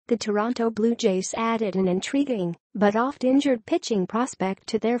the Toronto Blue Jays added an intriguing but oft-injured pitching prospect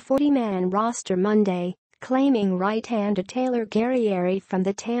to their 40-man roster Monday, claiming right-hander Taylor Guerrieri from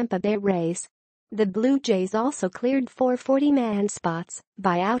the Tampa Bay Rays. The Blue Jays also cleared 4 40-man spots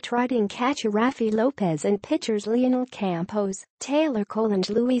by outrighting catcher Raffy Lopez and pitchers Leonel Campos, Cole and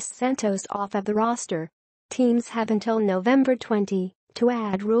Luis Santos off of the roster. Teams have until November 20 to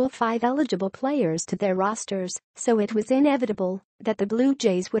add Rule 5 eligible players to their rosters, so it was inevitable that the Blue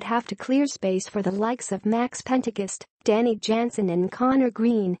Jays would have to clear space for the likes of Max Pentecost, Jansen and Conner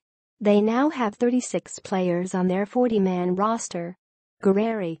Greene. They now have 36 players on their 40-man roster.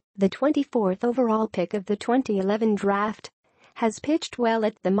 Guerreri, the 24th overall pick of the 2011 draft, has pitched well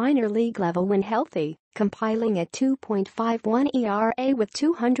at the minor league level when healthy, compiling a 2.51 ERA with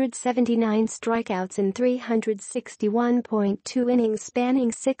 279 strikeouts in 361.2 innings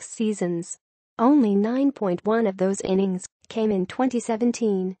spanning 6 seasons. Only 9.1 of those innings came in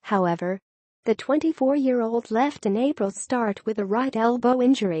 2017, however. The 24-year-old left an April start with a right elbow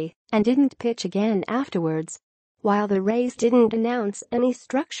injury and didn't pitch again afterwards. While the Rays didn't announce any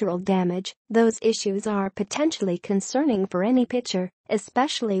structural damage, those issues are potentially concerning for any pitcher,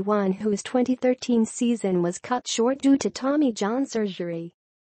 especially one whose 2013 season was cut short due to Tommy John surgery.